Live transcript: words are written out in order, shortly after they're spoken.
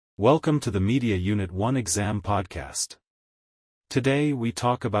Welcome to the Media Unit 1 Exam Podcast. Today we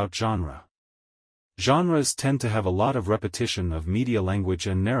talk about genre. Genres tend to have a lot of repetition of media language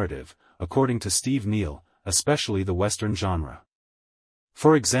and narrative, according to Steve Neale, especially the Western genre.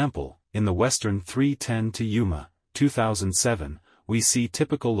 For example, in the Western 3:10 to Yuma, 2007, we see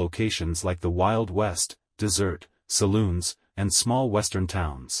typical locations like the Wild West, desert, saloons, and small Western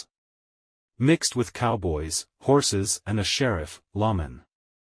towns. Mixed with cowboys, horses, and a sheriff, lawman.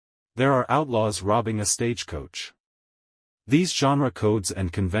 There are outlaws robbing a stagecoach. These genre codes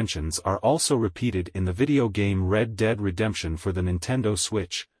and conventions are also repeated in the video game Red Dead Redemption for the Nintendo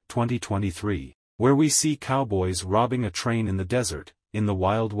Switch, 2023, where we see cowboys robbing a train in the desert, in the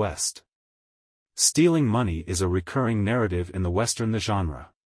Wild West. Stealing money is a recurring narrative in the Western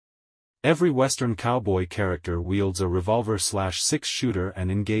genre. Every Western cowboy character wields a revolver/six-shooter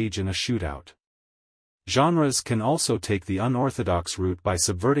and engage in a shootout. Genres can also take the unorthodox route by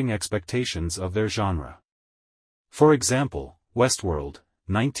subverting expectations of their genre. For example, Westworld,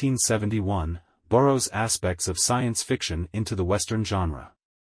 1971, borrows aspects of science fiction into the Western genre.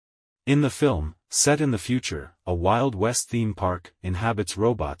 In the film, set in the future, a Wild West theme park inhabits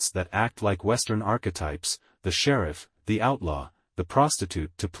robots that act like Western archetypes, the sheriff, the outlaw, the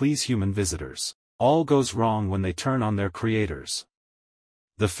prostitute to please human visitors. All goes wrong when they turn on their creators.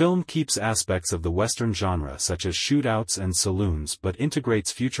 The film keeps aspects of the Western genre such as shootouts and saloons but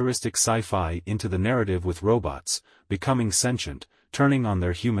integrates futuristic sci-fi into the narrative with robots, becoming sentient, turning on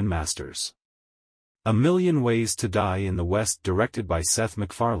their human masters. A Million Ways to Die in the West, directed by Seth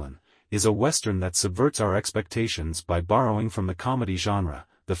MacFarlane, is a Western that subverts our expectations by borrowing from the comedy genre.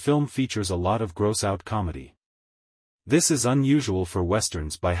 The film features a lot of gross-out comedy. This is unusual for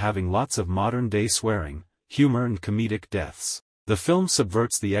Westerns by having lots of modern-day swearing, humor and comedic deaths. The film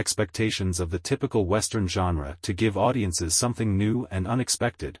subverts the expectations of the typical Western genre to give audiences something new and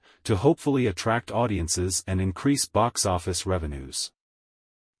unexpected, to hopefully attract audiences and increase box office revenues.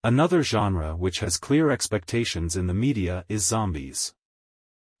 Another genre which has clear expectations in the media is zombies.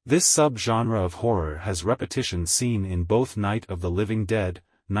 This sub-genre of horror has repetition seen in both Night of the Living Dead,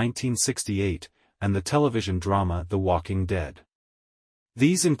 1968, and the television drama The Walking Dead.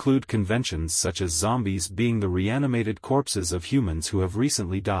 These include conventions such as zombies being the reanimated corpses of humans who have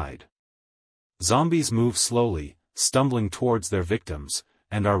recently died. Zombies move slowly, stumbling towards their victims,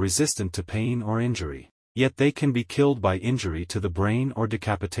 and are resistant to pain or injury, yet they can be killed by injury to the brain or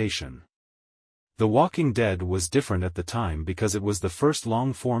decapitation. The Walking Dead was different at the time because it was the first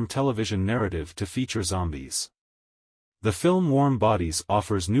long-form television narrative to feature zombies. The film Warm Bodies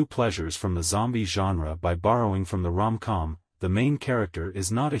offers new pleasures from the zombie genre by borrowing from the rom-com. The main character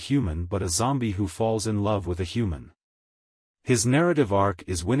is not a human but a zombie who falls in love with a human. His narrative arc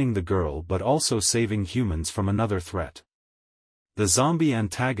is winning the girl but also saving humans from another threat. The zombie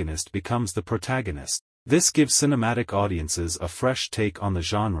antagonist becomes the protagonist. This gives cinematic audiences a fresh take on the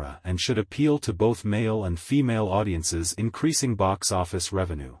genre and should appeal to both male and female audiences, increasing box office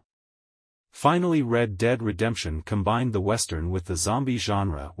revenue. Finally, Red Dead Redemption combined the Western with the zombie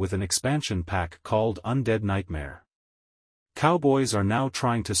genre with an expansion pack called Undead Nightmare. Cowboys are now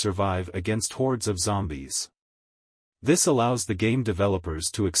trying to survive against hordes of zombies. This allows the game developers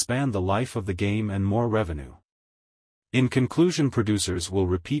to expand the life of the game and more revenue. In conclusion, producers will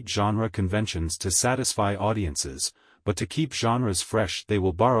repeat genre conventions to satisfy audiences, but to keep genres fresh they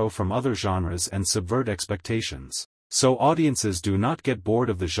will borrow from other genres and subvert expectations, so audiences do not get bored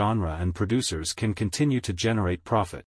of the genre and producers can continue to generate profit.